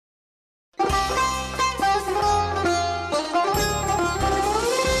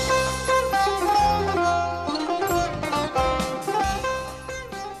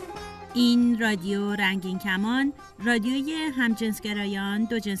این رادیو رنگین کمان، رادیوی همجنسگرایان،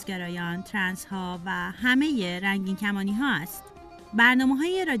 دوجنسگرایان، ترنس ها و همه رنگین کمانی ها است.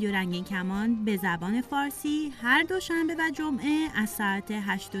 برنامه‌های رادیو رنگین کمان به زبان فارسی هر دوشنبه و جمعه از ساعت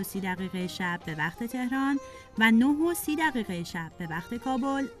 8:30 شب به وقت تهران و 9:30 شب به وقت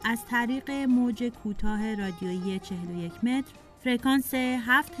کابل از طریق موج کوتاه رادیویی 41 متر فرکانس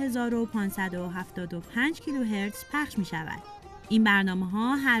 7575 کیلوهرتز پخش می شود. این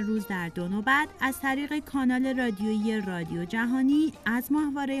برنامه‌ها هر روز در 2 نوبت از طریق کانال رادیویی رادیو جهانی از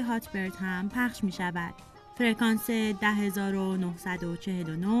ماهواره هاتبرد هم پخش می شود. فرکانس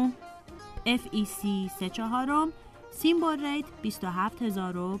 10949 FEC 34 سیمبل ریت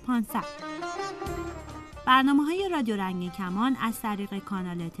 27500. برنامه‌های رادیو رنگین کمان از طریق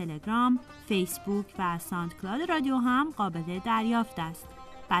کانال تلگرام، فیسبوک و ساندکلاد رادیو هم قابل دریافت است.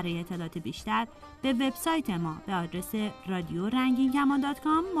 برای اطلاعات بیشتر به وبسایت ما به آدرس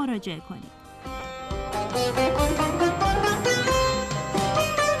radioranginkman.com مراجعه کنید.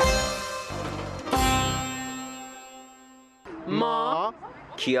 ما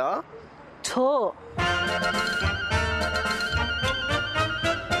کیا؟ تو.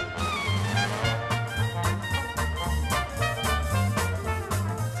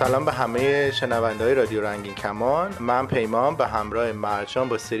 سلام به همه شنونده‌های رادیو رنگین کمان. من پیمان به همراه مرجان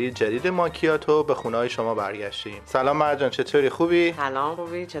با سری جدید ماکیاتو به خونه‌های شما برگشتیم. سلام مرجان، چطوری؟ خوبی؟ سلام،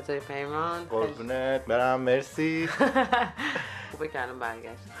 خوبی؟ چطوری پیمان؟ قربونت برم، مرسی. خوبه که الان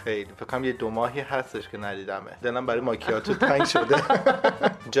برگشت. خیلی فکر کنم یه 2 ماهی هستش که ندیدمه. دلم برای ماکیاتو تنگ شده.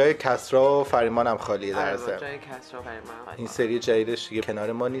 جای کسرا و فریمان هم خالیه در اصل. جای کسرا و فریمان. این سری جدیدش دیگه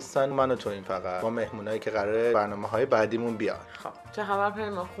کنار ما نیستن، من و تو این فقط. ما مهمونایی که قراره برنامه‌های بعدیمون بیان. خب چه خبر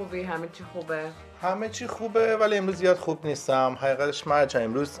پیمان؟ خوبی؟ همه چی خوبه؟ همه چی خوبه، ولی امروز زیاد خوب نیستم. حقیقتش مرجان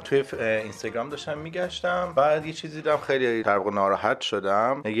امروز توی اینستاگرام داشتم میگشتم، بعد یه چیزی دیدم خیلی در واقع ناراحت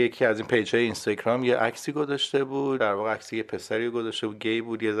شدم. یکی از این پیج‌های اینستاگرام یه عکسی گذاشته بود، در واقع عکسی یه پسری گذاشته بود، گی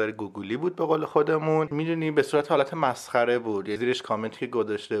بود، یه ذره گوگلی بود به قول خودمون، میدونی، به صورت حالت مسخره بود. یه زیرش کامنتی که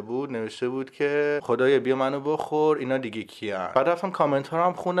گذاشته بود نوشته بود که خدایا بیا منو بخور، اینا دیگه کیان. بعد رفتم کامنت ها رو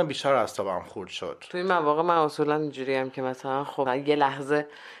هم خوندم، بیشتر اعصابم خورد شد. تو این مواقع من اصولا اینجوریم که مثلا خب یه لحظه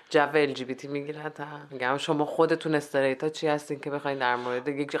جو LGBT میگیرن، میگم شما خودتون استریتا چی هستین که بخواید در مورد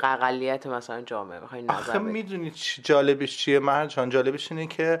یک اقلیت مثلا جامعه بخواید نظر بدید؟ آخه میدونی جالبش چیه مرجان؟ جالبش اینه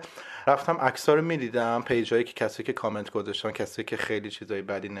که رفتم عکس‌ها رو می‌دیدم، پیجایی که کسی که کامنت گذاشتن، کسی که خیلی چیزای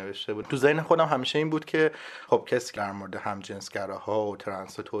بدی نوشته بود. تو ذهن خودم همیشه این بود که خب کسی که در مورد همجنسگراها و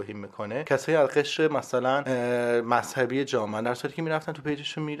ترنس توهین میکنه، کسایی از قشر مثلا مذهبی جامعه، در صورتی که میرفتن تو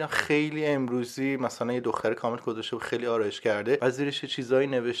پیجشون می‌دیدم خیلی امروزی مثلا یه دختر کامنت گذاشته بود، خیلی آرایش کرده، و زیرش چیزایی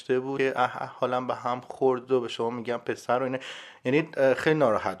نوشته بود که حالم به هم خورد و به شما میگم پسر و اینا. یعنی خیلی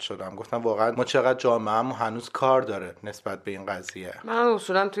ناراحت شدم، گفتم واقعا ما چقدر جامعه‌مون هنوز کار داره نسبت به این قضیه. من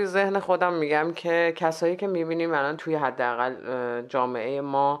اصولا توی ذهن خودم میگم که کسایی که میبینیم الان توی حداقل جامعه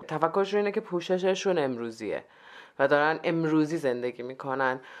ما تفکرشون اینه که پوشششون امروزیه و دارن امروزی زندگی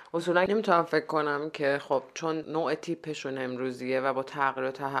میکنن. اصولا نمیتونم فکر کنم که خب چون نوع تیپشون امروزیه و با تغییر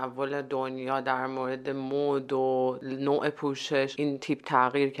و تحول دنیا در مورد مد و نوع پوشش این تیپ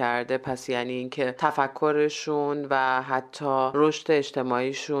تغییر کرده، پس یعنی این که تفکرشون و حتی رشد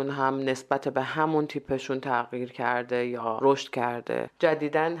اجتماعیشون هم نسبت به همون تیپشون تغییر کرده یا رشد کرده.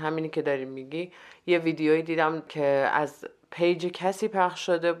 جدیداً همینی که داری میگی، یه ویدیویی دیدم که از پیج کسی پخش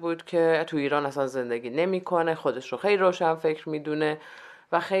شده بود که تو ایران اصلا زندگی نمیکنه، خودش رو خیلی روشن فکر میدونه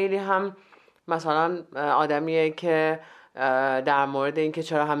و خیلی هم مثلا آدمیه که در مورد این که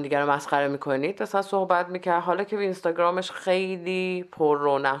چرا همدیگه رو مسخره میکنید اصلا صحبت میکرد. حالا که اینستاگرامش خیلی پر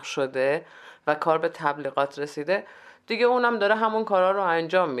رونق شده و کار به تبلیغات رسیده دیگه، اونم داره همون کارا رو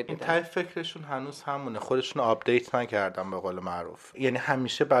انجام میده. این تای فکرشون هنوز همونه، خودشون آپدیت نکردن به قول معروف. یعنی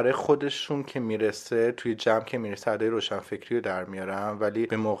همیشه برای خودشون که میرسه، توی جمع که میرسه ادای روشنفکری رو در میارن، ولی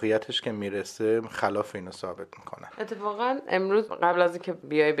به موقعیتش که میرسه خلاف اینو ثابت میکنن. اتفاقا امروز قبل از اینکه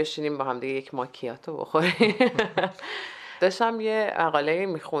بیای بشینیم با هم دیگه یک ماکیاتو بخوریم داشتم یه مقاله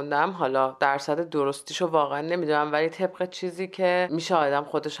میخوندم، حالا درصد درستیشو واقعا نمیدونم، ولی طبق چیزی که میشه آدم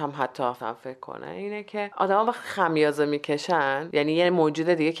خودش هم حتی فکر کنه اینه که آدما وقتی خمیازه میکشن، یعنی یه موجود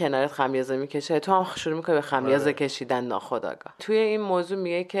دیگه کنارت خمیازه میکشه، تو هم شروع میکنی به خمیازه کشیدن ناخودآگاه. توی این موضوع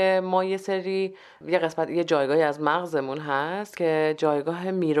میگه که ما یه قسمت، یه جایگاهی از مغزمون هست که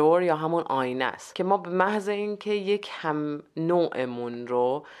جایگاه میرور یا همون آینه است، که ما به محض اینکه یک هم نوعمون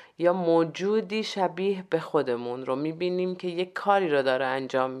رو یا موجودی شبیه به خودمون رو میبینیم که یک کاری رو داره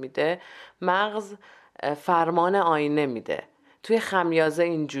انجام میده، مغز فرمان آینه میده. توی خمیازه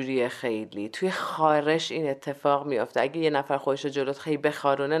اینجوریه، خیلی توی خارش این اتفاق میافته. اگه یه نفر خودش جلوت خیلی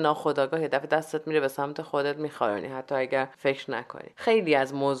بخارونه، ناخودآگاه یه دفعه دستت میره به سمت خودت میخارونی، حتی اگر فکر نکنی. خیلی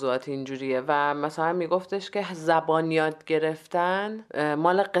از موضوعات اینجوریه. و مثلا میگفتش که زبان یاد گرفتن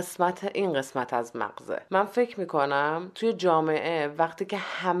مال این قسمت از مغزه. من فکر میکنم توی جامعه وقتی که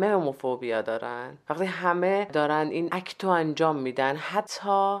همه هوموفوبیا دارن، وقتی همه دارن این اکتو انجام میدن،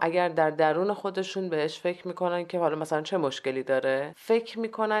 حتی اگر در درون خودشون بهش فکر میکنن که حالا مثلا چه مشکلی داره، فکر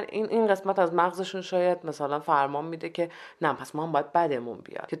میکنن این قسمت از مغزشون شاید مثلا فرمان میده که نه، پس ما هم باید بدمون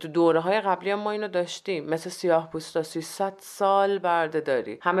بیاد. که تو دوره‌های قبلی ما اینو داشتیم، مثل سیاه‌پوستا 300 سال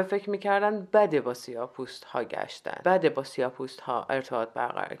بردهداری، همه فکر میکردن بده با سیاه‌پوست‌ها گشتن، بده با سیاه‌پوست‌ها ارتباط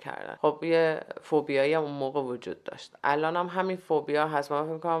برقرار کردن. خب یه فوبیایی هم اون موقع وجود داشت، الان هم همین فوبیا هست. من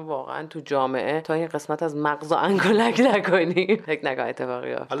فکر می‌کنم واقعا تو جامعه تا این قسمت از مغز انگولک نکنی، فکر نکن اتفاقی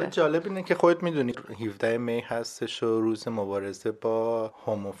بیفته. حالا جالب اینه که خودت میدونی 17 می هستش و روز مبارزه با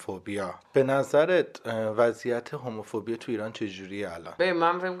هوموفوبیا. به نظرت وضعیت هوموفوبیا تو ایران چجوریه الان؟ ببین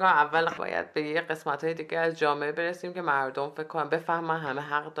من فکر می‌کنم اول باید به یه قسمت‌های دیگه از جامعه برسیم که مردم فکر کنن بفهمن همه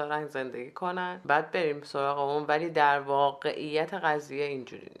حق دارن زندگی کنن، بعد بریم سراغ اون. ولی در واقعیت قضیه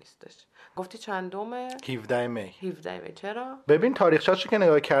اینجوری نیستش. گفتی چندومه؟ 17 می. 17 می. چرا؟ ببین تاریخچه‌اشو که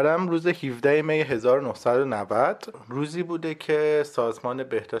نگاه کردم، روز 17 می 1990 روزی بوده که سازمان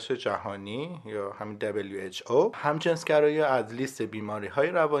بهداشت جهانی یا همین WHO همجنسگرایی از لیست بیماری‌های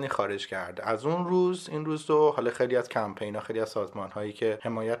روانی خارج کرده. از اون روز این روز رو حالا خیلی از کمپین‌ها، خیلی از سازمان‌هایی که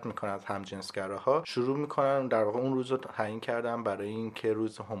حمایت می‌کنن از همجنسگراها شروع می‌کنن در واقع اون روز رو تعیین کردن برای اینکه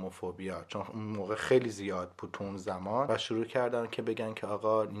روز هوموفوبیا، چون اون موقع خیلی زیاد بود تو اون زمان، و شروع کردن که بگن که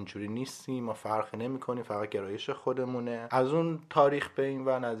آقا اینجوری نیست، ما فرقی نمی‌کنیم، فقط گرایش خودمونه. از اون تاریخ به این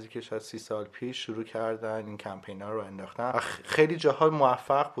و نزدیکش از 30 سال پیش شروع کردن این کمپینا رو انداختن. خیلی جاها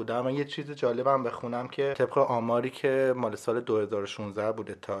موفق بودن. من یه چیز جالبم بخونم که طبق آماری که مال سال 2016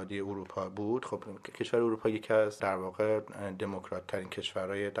 بود، اتحادیه اروپا بود. خب کشور اروپا یکی از در واقع دموکرات ترین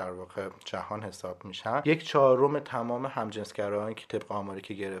کشورهای در واقع جهان حساب میشن. 1/4 تمام همجنسگرایان که طبق آماری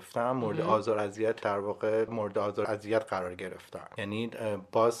که گرفتن مورد آزار اذیت در واقع مورد آزار اذیت قرار گرفتن.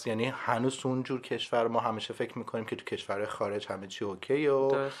 یعنی هنوز اونجور کشور ما همیشه فکر میکنیم که تو کشور خارج همه چی اوکیه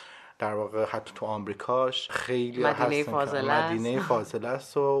و در واقع حتی تو آمریکاش خیلی مدینه فاضله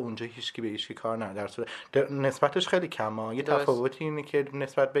است و اونجا هیچکی به هیچکی کار نداره. در صورت نسبتش خیلی کمه. یه تفاوتی اینه که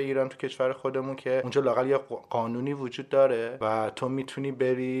نسبت به ایران تو کشور خودمون که اونجا لااقل یه قانونی وجود داره و تو میتونی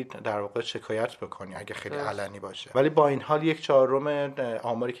بری در واقع شکایت بکنی اگه خیلی علنی باشه. ولی با این حال 1/4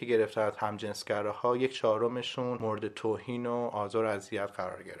 آماری که گرفته از همجنسگراها 1/4شون مورد توهین و آزار و اذیت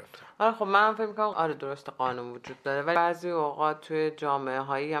قرار گرفته. آره خب من فکر می‌کنم آره درست قانون وجود داره، ولی بعضی اوقات توی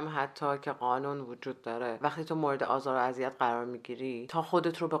جامعه‌هایی هم حتی که قانون وجود داره، وقتی تو مورد آزار و اذیت قرار میگیری تا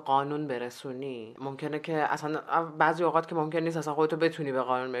خودت رو به قانون برسونی، ممکنه که اصلا بعضی اوقات که ممکن نیست اصلا خودت رو بتونی به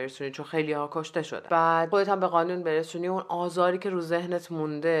قانون برسونی چون خیلی ها کشته شده. بعد خودت هم به قانون برسونی، اون آزاری که رو ذهنت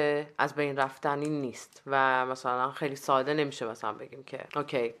مونده از بین رفتنی نیست و مثلا خیلی ساده نمیشه مثلا بگیم که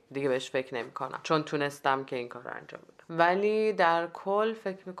اوکی دیگه بهش فکر نمی‌کنم چون تونستم که این کار رو انجام بدم. ولی در کل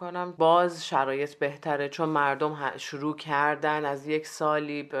فکر میکنم باز شرایط بهتره چون مردم شروع کردن از یک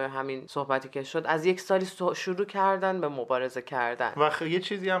سالی به همین صحبتی که شد، از یک سالی شروع کردن به مبارزه کردن. و یه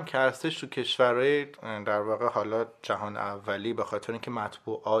چیزی هم که هستش تو کشورهای در واقع حالا جهان اولی، به خاطر اینکه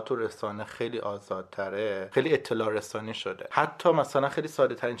مطبوعات و رسانه خیلی آزادتره، خیلی اطلاع رسانی شده. حتی مثلا خیلی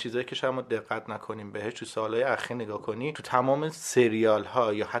ساده ترین چیزایی که شما دقت نکنیم بهش، تو سالهای اخیر نگاه کنی تو تمام سریال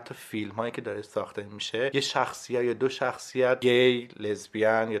ها یا حتی فیلم هایی که داره ساخته میشه، یه شخصیت یا دو شخصیت گی،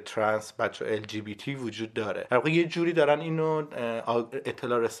 لزبیان یا ترنس، بچه LGBT وجود داره. در واقع یه جوری دارن اینو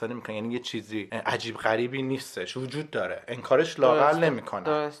اطلاع رسانی میکنن، یعنی یه چیزی عجیب غریبی نیستش، وجود داره، انکارش لااقل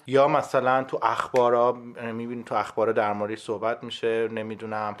نمیکنن. یا مثلا تو اخبارا میبینی، تو اخبارا در موردش صحبت میشه،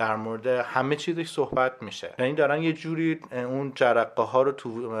 نمیدونم در مورد همه چیزش صحبت میشه، یعنی دارن یه جوری اون جرقه ها رو تو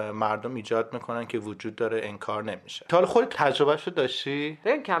مردم ایجاد میکنن که وجود داره، انکار نمیشه. تا حالا خودت تجربهشو داشتی؟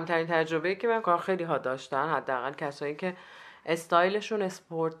 ببین کمترین تجربه‌ای که من خیلی ها داشتن، حداقل کسایی که استایلشون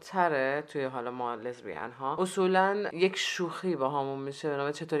اسپورت تره توی حالا ما لزبیان ها، اصولا یک شوخی با همون میشه به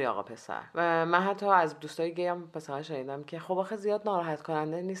نام چطوری آقا پسر. و من حتی از دوستای گی هم پسرها شنیدم که خب آخه زیاد ناراحت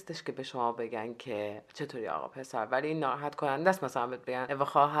کننده نیستش که به شما بگن که چطوری آقا پسر، ولی این ناراحت کننده است مثلا بهت بگن ای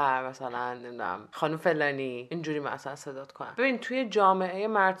خواهر، مثلا نمیدونم خانم فلانی، اینجوری مثلا صدات کنن. ببین توی جامعه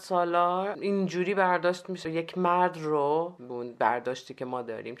مرد سالار اینجوری برداشت میشه یک مرد رو، اون برداشتی که ما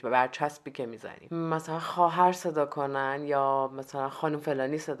داریم، برچسبی که میزنیم، مثلا خواهر صدا کنن یا یا مثلا خانم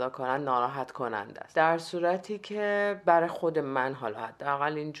فلانی صدا کنن ناراحت کننده است. در صورتی که برای خود من حالا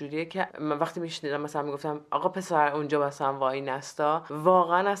حداقل اینجوریه که من وقتی میشنیدم مثلا میگفتم آقا پسر اونجا مثلا وای نستا،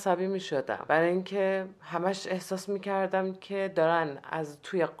 واقعا عصبی میشدم، برای اینکه همش احساس میکردم که دارن از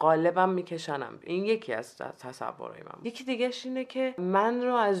توی قالبم میکشنم. این یکی از تصورای من. یکی دیگهش اینه که من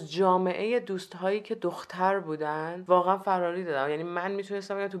رو از جامعه دوستهایی که دختر بودن واقعا فراری دادم. یعنی من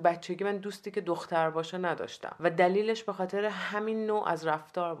میتونستم بگم تو بچگی من دوستی که دختر باشه نداشتم و دلیلش به خاطر همین نوع از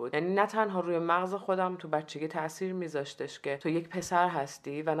رفتار بود. یعنی نه تنها روی مغز خودم تو بچگی تاثیر میذاشتش که تو یک پسر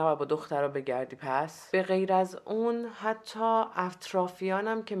هستی و نباید با دخترها بگردی، پس به غیر از اون حتی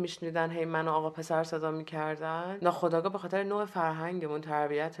اطرافیانم که میشنیدن هی منو آقا پسر صدا میکردن، ناخودآگاه به خاطر نوع فرهنگمون،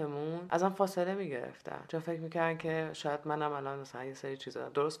 تربیتمون ازم فاصله میگرفتن، چون فکر میکردن که شاید منم الان مثلا یه سری چیزا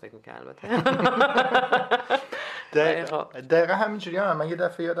درست فکر میکردم. دقیقا همینجوری هم. من یه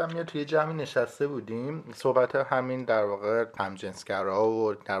دفعه یادم میاد توی جمعی نشسته بودیم، صحبت همین در واقع همجنسگرا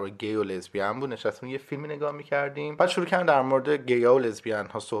و در واقع گی و لزبیان بود. نشستیم یه فیلمی نگاه میکردیم، بعد شروع کردن در مورد گیا و لزبیان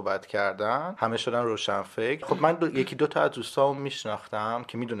ها صحبت کردن، همه شدن روشن فکر. خب من یکی دو تا از دوستامو میشناختم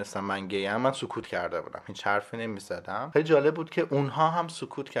که میدونستم من گی ام، من سکوت کرده بودم، هیچ حرفی نمیزدم. خیلی جالب بود که اونها هم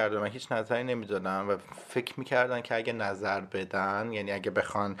سکوت کردن، من هیچ نظری نمیدادم و فکر میکردن که اگه نظر بدن، یعنی اگه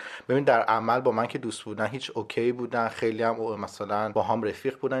بخوان ببین در عمل با من که دوست بودن هیچ اوکی بودن، خیلی هم مثلا با هم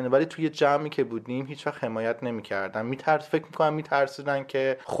رفیق بودن، ولی توی جمعی که بودیم هیچ وقت حمایت نمی‌کردن. فکر می‌کنم می‌ترسیدن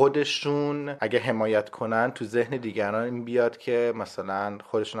که خودشون اگه حمایت کنن تو ذهن دیگران این بیاد که مثلا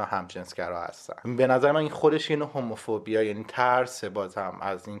خودشون همجنسگرا هستن. به نظر من این خودش یه نوع هوموفوبیا، یعنی ترس بازم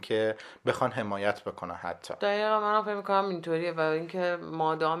از اینکه بخوان حمایت بکنن. حتی دقیقاً منم فکر می‌کنم اینطوریه و اینکه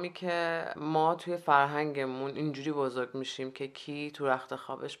مادامی که ما توی فرهنگمون اینجوری بزرگ میشیم که کی تو رخت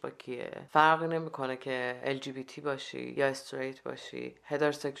خوابش با کیه، فرقی نمی‌کنه که LGBT باشی یا استریت باشی،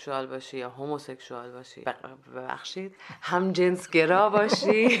 هتروسکسوال باشی یا هوموسکسوال باشی، ببخشید هم جنسگرا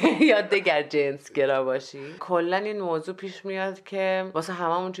باشی یا دیگر جنسگرا باشی. کلا این موضوع پیش میاد که واسه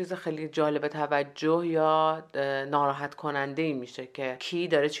هممون چیز خیلی جالب توجه یا ناراحت کننده ای میشه که کی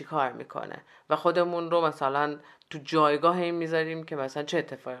داره چی کار میکنه و خودمون رو مثلا تو جایگاه این میذاریم که مثلا چه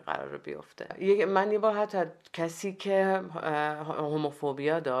اتفاقی قراره بیفته. من یه بار حتی کسی که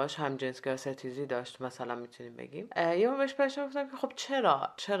هوموفوبیا داشت، همجنسگرا ستیزی داشت مثلا میتونیم بگیم، یه بار بهش گفتم که خب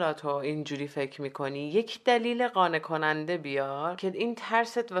چرا تو اینجوری فکر میکنی؟ یک دلیل قانع کننده بیار که این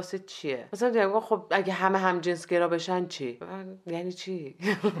ترست واسه چیه. مثلا میگم خب اگه همه همجنسگرا بشن چی؟ یعنی چی؟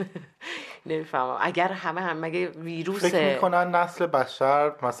 نمیفهمم. اگر همه مگه ویروسه؟ فکر میکنن نسل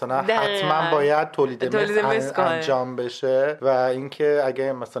بشر مثلا حتما باید تولید مثل انجام بشه و اینکه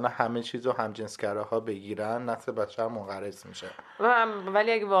اگه مثلا همه چیزو همجنسگراها بگیرن نسل بشر منقرض میشه.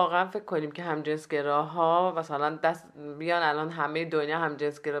 ولی اگه واقعا فکر کنیم که همجنسگراها مثلا بیان الان همه دنیا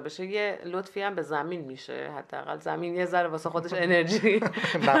همجنسگرا بشه، یه لطفی هم به زمین میشه، حداقل زمین یه ذره واسه خودش انرژی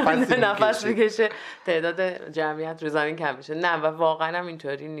نفس میکشه، تعداد جمعیت رو زمین کم میشه. نه و واقعا هم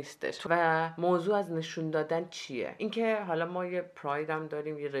اینطوری نیستش. و موضوع از نشون دادن چیه؟ اینکه حالا ما یه پراید هم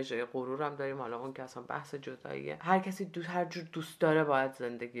داریم، یه رژه غرور هم داریم، حالا اون که اصلا بحث جداییه. هر کسی هر جور دوست داره باید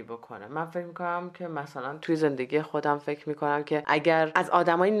زندگی بکنه. من فکر میکنم که مثلا توی زندگی خودم فکر میکنم که اگر از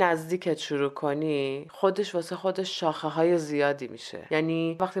آدمای نزدیکت شروع کنی، خودش واسه خودش شاخه های زیادی میشه.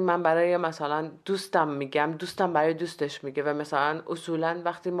 یعنی وقتی من برای مثلا دوستم میگم، دوستم برای دوستش میگه و مثلا اصولا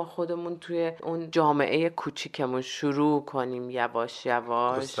وقتی ما خودمون توی اون جامعه کوچیکمون شروع کنیم یواش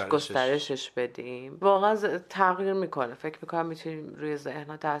یواش گسترشش بدیم، واقعا تغییر میکنه. فکر میکنم میتونیم روی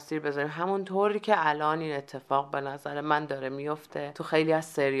ذهن‌ها تاثیر بذاریم، همون طوری که الان این اتفاق به نظر من داره میفته تو خیلی از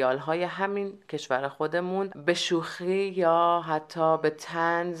سریال های همین کشور خودمون، به شوخی یا حتی به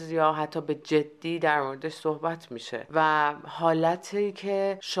طنز یا حتی به جدی در موردش صحبت میشه و حالتی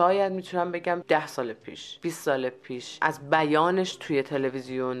که شاید میتونم بگم 10 سال پیش 20 سال پیش از بیانش توی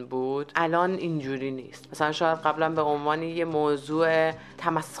تلویزیون بود، الان اینجوری نیست. مثلا شاید قبلا به عنوان یه موضوع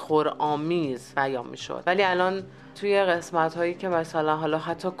تمسخرآمیز بیان میشد، ولی الان توی قسمت هایی که مثلا حالا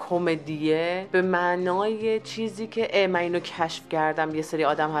حتی کمدیه، به معنای چیزی که من اینو کشف کردم یه سری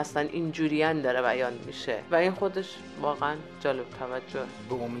آدم هستن اینجوریان داره بیان میشه و این خودش واقعا جالب توجه.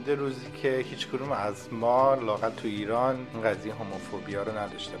 به امید روزی که هیچ کدوم از ما لااقل تو ایران این قضیه هوموفوبیا رو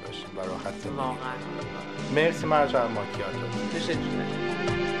نداشته باشیم و راحت زندگی واقعا. مرسی مرجان ماکیاتو.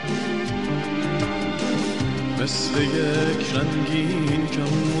 مثل یک رنگین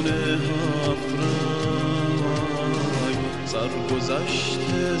کمان هفت سرگذشت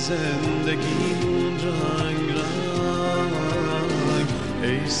زندگیمون رنگ رنگ،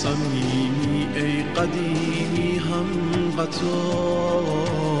 ای صمیمی ای قدیمی هم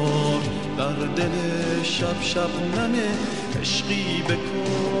قطار، در دل شب شبنم عشقی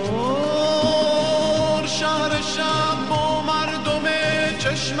بکار. شهر شب با مردم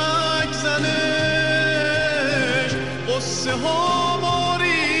چشمک زنش، قصه ها ما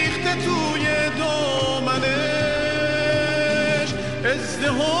ریخته توی دامنش،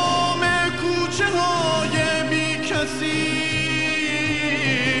 ازدحام کوچه های بی کسی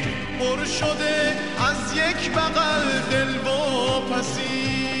پر شده از یک بغل دلواپسی.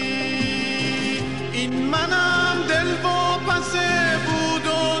 این منم دلواپسه بود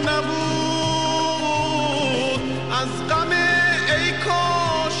و نبود، از غم ای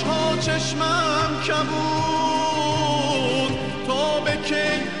کاش ها چشمم کبود، تا به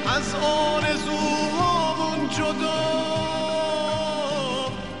کی از آرزوهامون جدا،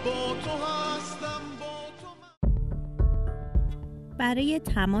 با تو هستم با تو من. برای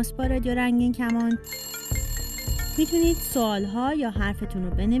تماس با رادیو رنگین کمان میتونید سوالها یا حرفتون رو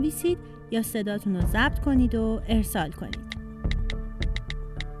بنویسید یا صداتون رو ضبط کنید و ارسال کنید.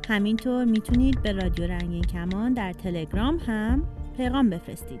 همینطور میتونید به رادیو رنگین کمان در تلگرام هم پیغام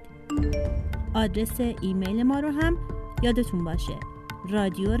بفرستید. آدرس ایمیل ما رو هم یادتون باشه: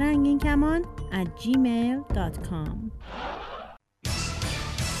 رادیو رنگین کمان @gmail.com.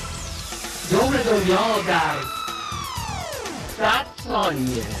 دور دنیا در 100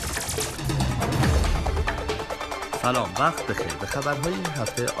 ثانیه. سلام، وقت بخیر. به خبرهای این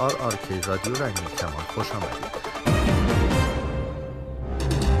هفته RRK رادیو رنگین کمان خوش آمدید.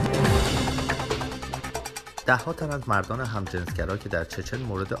 ده‌ها تن از مردان همجنسگرا که در چچن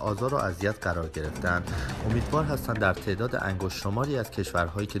مورد آزار و اذیت قرار گرفتند، امیدوار هستند در تعداد انگشت شماری از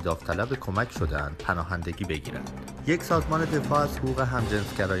کشورهایی که داوطلب کمک شده‌اند پناهندگی بگیرند. یک سازمان دفاع از حقوق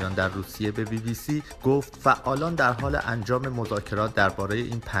همجنسگرایان در روسیه به BBC گفت فعالان در حال انجام مذاکرات درباره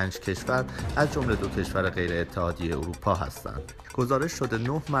این 5 کشور از جمله 2 کشور غیر اتحادیه اروپا هستند. گزارش شده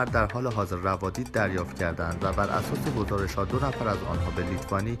 9 مرد در حال حاضر روادید دریافت کردند و بر اساس گزارش‌ها 2 نفر از آنها به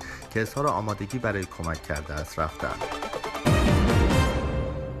لیتوانی که اظهار آمادگی برای کمک کرده است رفتند.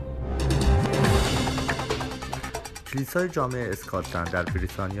 کلیسای جامع اسکاتلند در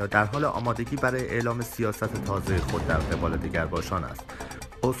بریتانیا در حال آمادگی برای اعلام سیاست تازه خود در قبال دگرباشان است.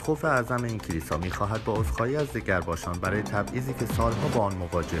 اسقف اعظم این کلیسا می‌خواهد با عذرخواهی از دگرباشان برای تبعیضی که سالها با آن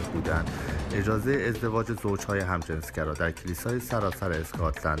مواجه بودند، اجازه ازدواج زوج‌های همجنسگرا در کلیسای سراسر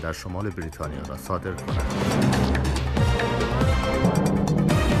اسکاتلند در شمال بریتانیا را صادر کند.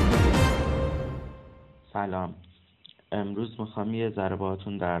 سلام، امروز میخوام یه ذره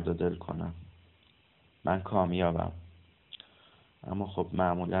باهاتون درد و دل کنم. من کامیابم، اما خب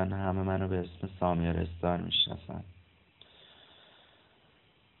معمولا همه منو به اسم سامیارستار میشناسن.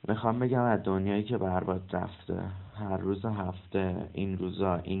 میخوام بگم از دنیایی که برباد رفته، هر روز هفته این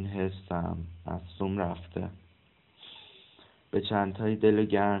روزا این حسم از روم رفته. به چند تایی دلو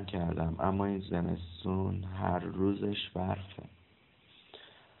گرم کردم، اما این زمستون هر روزش برفه.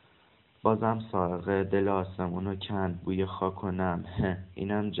 بازم سائقه دل آسمونو کند، بوی خاک و نم.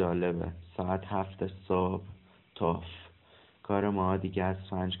 اینم جالبه، ساعت 7 صبح توف. کار ما دیگه از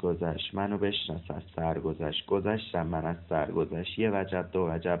 5 گذشت. منو بشناس از سر گذشت. گذشتم من از سر گذشت. یه وجب 2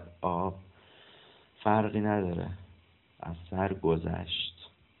 وجب آب فرقی نداره، از سر گذشت.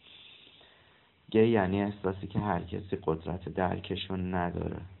 گه یعنی احساسی که هر کسی قدرت درکشو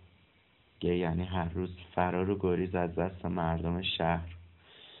نداره. گه یعنی هر روز فرار و گریز از دست مردم شهر.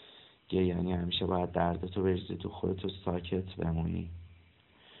 گه یعنی همیشه باید دردتو بریزی تو خودتو ساکت بمونی.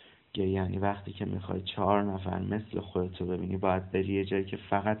 گه یعنی وقتی که میخوای 4 نفر مثل خودتو ببینی باید بری یه جایی که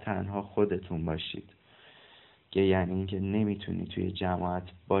فقط تنها خودتون باشید. گه یعنی اینکه نمیتونی توی جماعت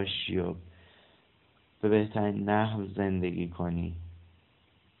باشی و به بهترین نحو زندگی کنی.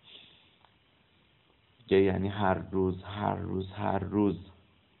 گه یعنی هر روز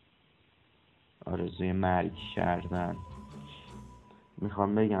آرزوی مرگ کردن.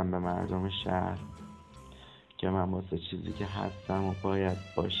 میخوام بگم به مردم شهر که من واسه چیزی که هستم و باید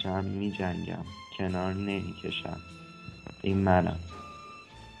باشم میجنگم، کنار نمیکشم. این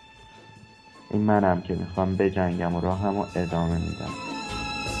منم که میخوام بجنگم و راهمو ادامه میدم.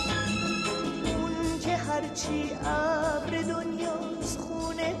 اون که هرچی ابر دنیاست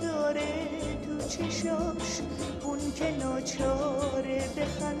خونه داره تو چشاش، اون که ناچاره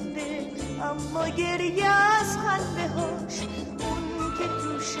بخنده اما گریه از خنده هاش، اون که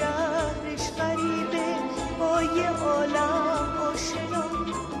تو شهرش غریبه با یه عالم آشنا،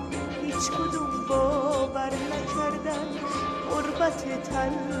 هیچ کدوم باور نکردن غربت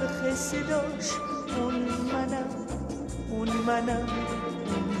تلخ صداش. اون منم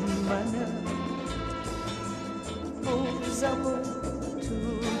بغضم و تو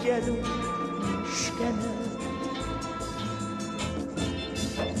گلو میشکنم.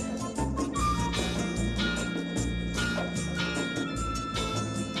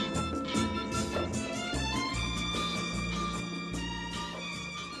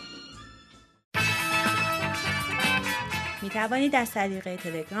 توانید از طریق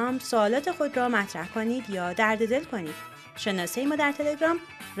تلگرام سوالات خود را مطرح کنید یا درد دل کنید. شناسه ما در تلگرام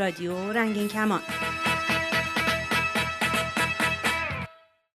رادیو رنگین کمان.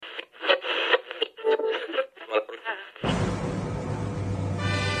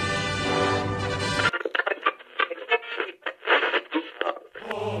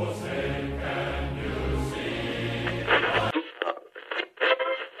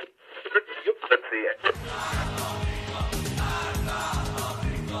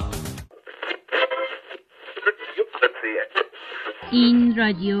 این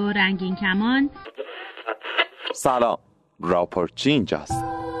رادیو رنگین کمان. سلام، راپورچی اینجاست.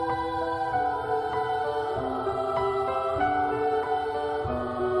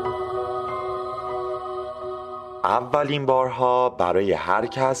 اولین بارها برای هر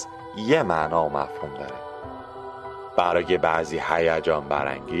کس یه معنا و مفهوم داره. برای بعضی هیجان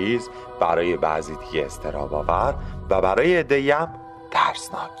برانگیز، برای بعضی دیگه اضطراب‌آور و برای عده‌ای هم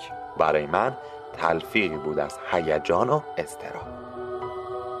ترسناک. برای من تلفیقی بود از هیجان و اضطراب.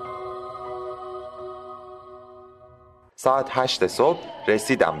 ساعت 8 صبح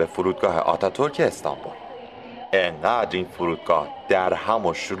رسیدم به فرودگاه آتاتورک استانبول. انقدر این فرودگاه در هم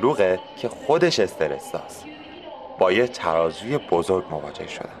و شلوغه که خودش استرس داست. با یه ترازوی بزرگ مواجه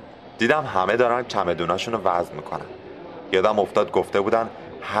شدم. دیدم همه دارن چمدوناشون رو وزن میکنن. یادم افتاد گفته بودن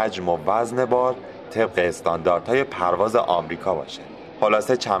حجم و وزن بار طبق استانداردهای پرواز آمریکا باشه.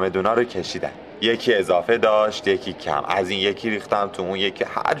 خلاصه چمدونا رو کشیدن. یکی اضافه داشت، یکی کم. از این یکی ریختم تو اون یکی،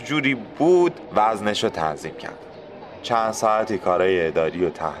 هر جوری بود وزنشو تنظیم کرد. چند ساعتی کارهای اداری و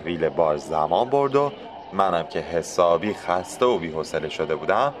تحویل بار زمان برد و منم که حسابی خسته و بی‌حوصله شده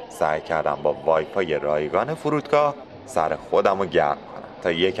بودم سعی کردم با وایفای رایگان فرودگاه سر خودم رو گرم کنم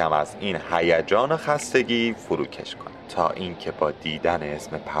تا یکم از این هیجان و خستگی فروکش کنم، تا اینکه با دیدن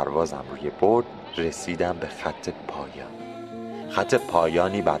اسم پروازم روی بورد رسیدم به خط پایان. خط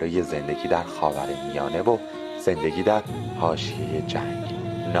پایانی برای زندگی در خاورمیانه و زندگی در حاشیه جنگ،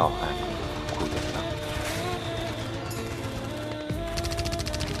 ناهنگ، کودتا.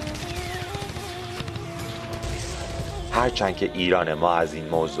 هرچند که ایران ما از این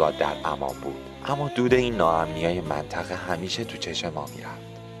موضوعات در امان بود، اما دود این ناامنی‌های منطقه همیشه تو چشم ما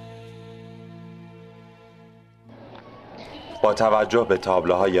میرفت. با توجه به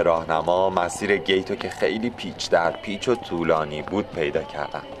تابلوهای راهنما مسیر گیتو که خیلی پیچ در پیچ و طولانی بود پیدا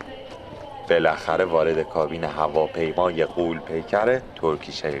کردم. بالاخره وارد کابین هواپیمای غول پیکر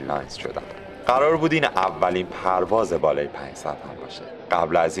ترکیش ایرلاینز شدم. قرار بود این اولین پرواز بالای 500 هم باشه.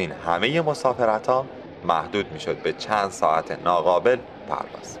 قبل از این همه مسافرتام محدود میشد به چند ساعت ناقابل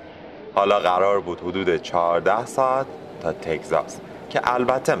پرواز. حالا قرار بود حدود 14 ساعت تا تگزاس که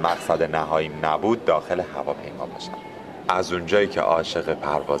البته مقصد نهاییم نبود داخل هواپیما باشم. از اونجایی که عاشق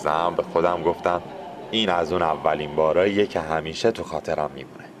پروازم به خودم گفتم این از اون اولین باراییه که همیشه تو خاطرم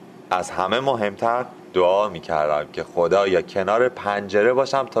میمونه. از همه مهمتر دعا میکردم که خدایا کنار پنجره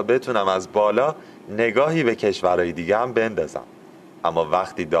باشم تا بتونم از بالا نگاهی به کشورهای دیگه هم بندازم. اما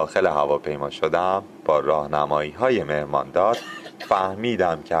وقتی داخل هواپیما شدم با راهنمایی های مهماندار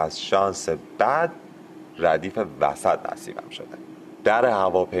فهمیدم که از شانس بد ردیف وسط نصیبم شده. در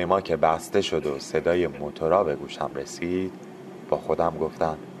هواپیما که بسته شد و صدای موتورا به گوشم رسید با خودم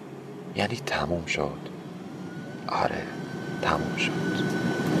گفتم یعنی تموم شد. آره تموم شد.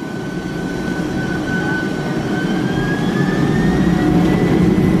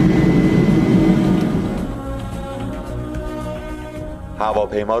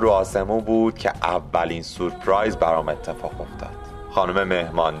 هواپیما رو آسمون بود که اولین سورپرایز برام اتفاق افتاد. خانم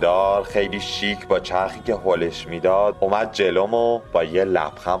مهماندار خیلی شیک با چرخی که هلش میداد اومد جلوم و با یه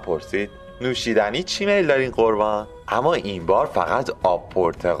لبخند پرسید نوشیدنی چی میل دارین قربان؟ اما این بار فقط آب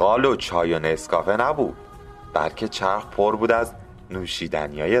پرتقال و چای و نسکافه نبود، بلکه چرخ پر بود از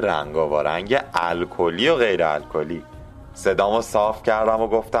نوشیدنی‌های رنگارنگ الکلی و غیر الکلی. صدامو صاف کردم و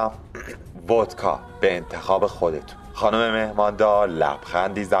گفتم ودکا به انتخاب خودتون. خانم مهماندار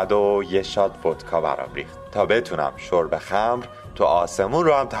لبخندی زد و یه شات ودکا برام ریخت تا بتونم شرب خمر تو آسمون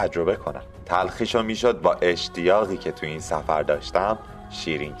رو هم تجربه کنم. تلخیشو میشد با اشتیاقی که تو این سفر داشتم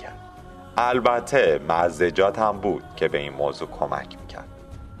شیرین کرد. البته مزجات هم بود که به این موضوع کمک میکرد.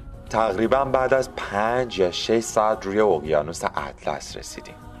 تقریبا بعد از 5 یا 6 ساعت روی اقیانوس اطلس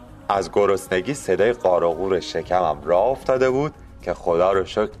رسیدیم. از گرسنگی صدای قارقور شکمم راه افتاده بود که خدا رو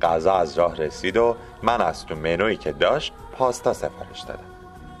شکر غذا از راه رسید و من از تو منویی که داشت پاستا سفارش دادم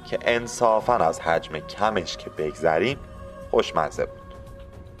که انصافاً از حجم کمش که بگذریم خوشمزه بود.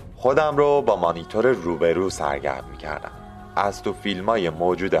 خودم رو با مانیتور روبرو سرگرم می‌کردم. از تو فیلمای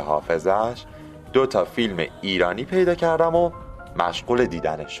موجود حافظش 2 تا فیلم ایرانی پیدا کردم و مشغول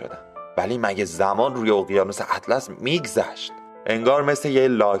دیدنش شدم. ولی مگه زمان روی اقیانوس اطلس میگذشت؟ انگار مثل یه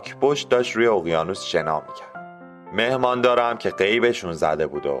لاک‌پشت داشت روی اقیانوس شنا میکرد. مهمان دارم که غیبشون زده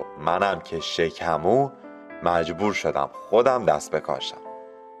بود و منم که شکمو مجبور شدم خودم دست بکاشم.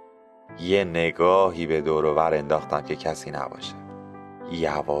 یه نگاهی به دور و بر انداختم که کسی نباشه.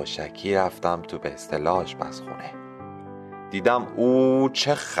 یواشکی رفتم تو به اصطلاح آشپزخونه. دیدم او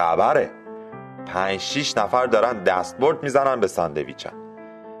چه خبره، 5-6 نفر دارن دستبرد میزنن به ساندویچم.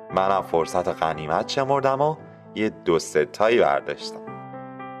 منم فرصت غنیمت شمردم و یه 2-3 تایی برداشتم.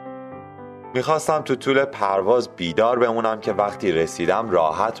 میخواستم تو طول پرواز بیدار بمونم که وقتی رسیدم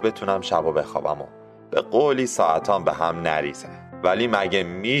راحت بتونم شبو بخوابم و به قولی ساعتان به هم نریزه. ولی مگه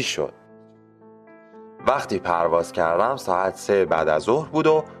میشد؟ وقتی پرواز کردم ساعت 3 بعد از ظهر بود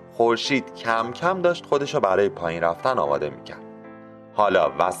و خورشید کم کم داشت خودشو برای پایین رفتن آماده میکرد.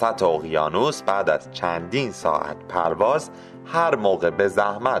 حالا وسط اقیانوس بعد از چندین ساعت پرواز هر موقع به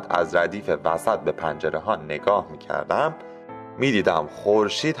زحمت از ردیف وسط به پنجره ها نگاه میکردم میدیدم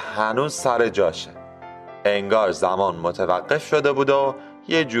خورشید هنوز سر جاشه. انگار زمان متوقف شده بود و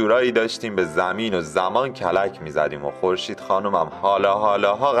یه جورایی داشتیم به زمین و زمان کلک میزدیم و خورشید خانومم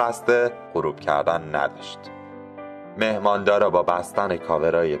حالاها قصد غروب کردن نداشت. مهماندارا با بستن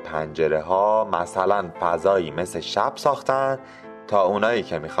کاورای پنجره ها مثلا فضایی مثل شب ساختن تا اونایی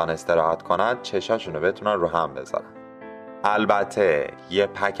که میخوان استراحت کنن چشاشونو بتونن رو هم بذارن. البته یه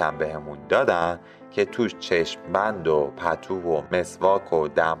پکم بهمون دادن که توش چشم بند و پتو و مسواک و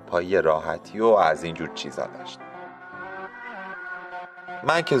دمپایی راحتی و از اینجور چیزا داشت.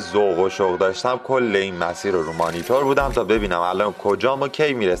 من که ذوق و شوق داشتم کل این مسیر رو مانیتور بودم تا ببینم الان کجام و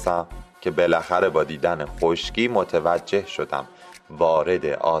کی میرسم که بالاخره با دیدن خشکی متوجه شدم وارد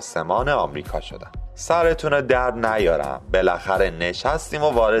آسمان آمریکا شدم. سرتون درد نیارم، بالاخره نشستیم و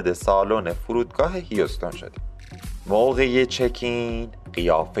وارد سالن فرودگاه هیوستون شدیم. موقع چکین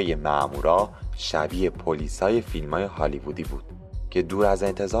قیافه مامورا شبیه پلیسای فیلمای هالیوودی بود که دور از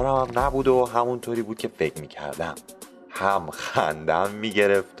انتظارم هم نبود و همونطوری بود که فکر میکردم. هم خندم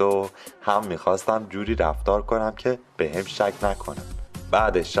میگرفت و هم میخواستم جوری رفتار کنم که به هم شک نکنم.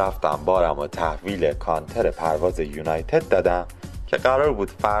 بعدش رفتم بارم و تحویل کانتر پرواز یونایتد دادم که قرار بود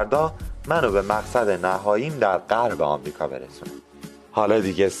فردا منو به مقصد نهاییم در غرب آمریکا برسونم. حالا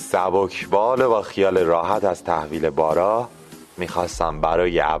دیگه سبکبال با خیال راحت از تحویل بارا میخواستم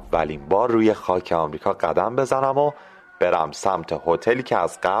برای اولین بار روی خاک آمریکا قدم بزنم و برم سمت هتلی که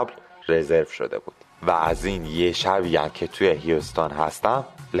از قبل رزرو شده بود و از این یه شبی هم که توی هیوستون هستم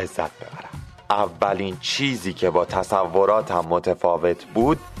لذت ببرم. اولین چیزی که با تصوراتم متفاوت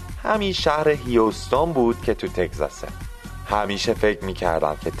بود همین شهر هیوستون بود که تو تگزاسه. همیشه فکر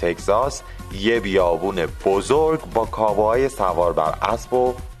میکردم که تگزاس یه بیابون بزرگ با کاوه‌های سوار بر اسب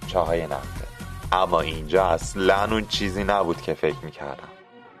و چاهای نفته، اما اینجا اصلاً اون چیزی نبود که فکر میکردم.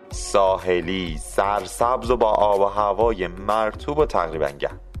 ساحلی، سرسبز و با آب و هوای مرطوب و تقریباً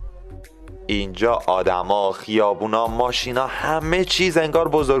گرم. اینجا آدما، خیابونا، ماشینا، همه چیز انگار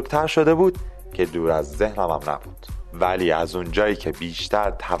بزرگتر شده بود که دور از ذهنم هم نبود. ولی از اون جایی که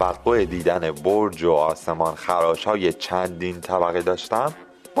بیشتر توقع دیدن برج و آسمان خراش‌های چندین طبقه داشتم،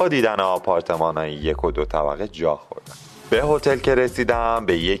 با دیدن آپارتمان‌های 1 و 2 طبقه جا خوردم. به هتل که رسیدم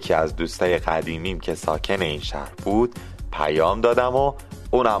به یکی از دوستای قدیمیم که ساکن این شهر بود پیام دادم و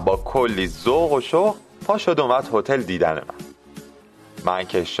اونم با کلی ذوق و شوق پا شد اومد هتل دیدن من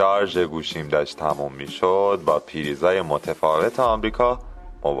که شارژ گوشیم داشت تموم میشد با پیریزای متفاوت آمریکا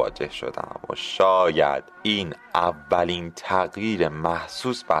مواجه شدم و شاید این اولین تغییر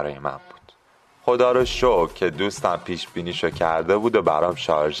محسوس برای من بود. خدا رو شکر که دوستم پیش بینیشو کرده بود و برام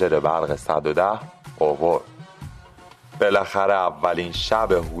شارژر برق 110 آورد. بالاخره اولین شب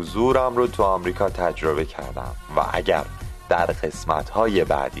حضورم رو تو آمریکا تجربه کردم و اگر در قسمت‌های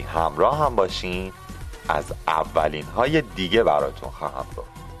بعدی همراه هم باشین از اولین‌های دیگه براتون خواهم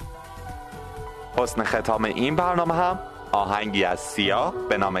گفت. حسن ختام این برنامه هم آهنگی از سیا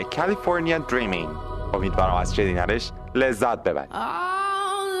به نام کالیفرنیا دریمینگ. امیدوارم از شنیدنش لذت ببرید.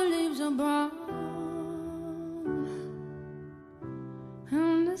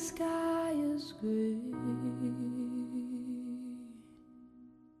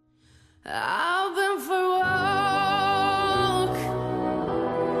 I've been for a walk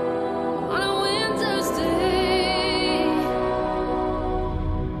on a winter's day.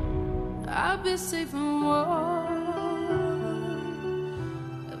 I'd be safe and warm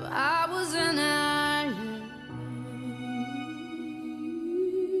if I was an island.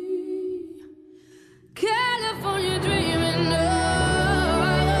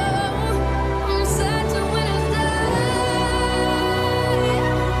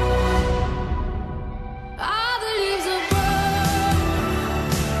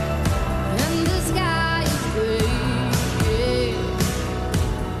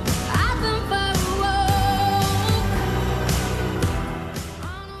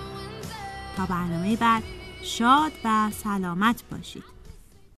 شاد و سلامت باشید.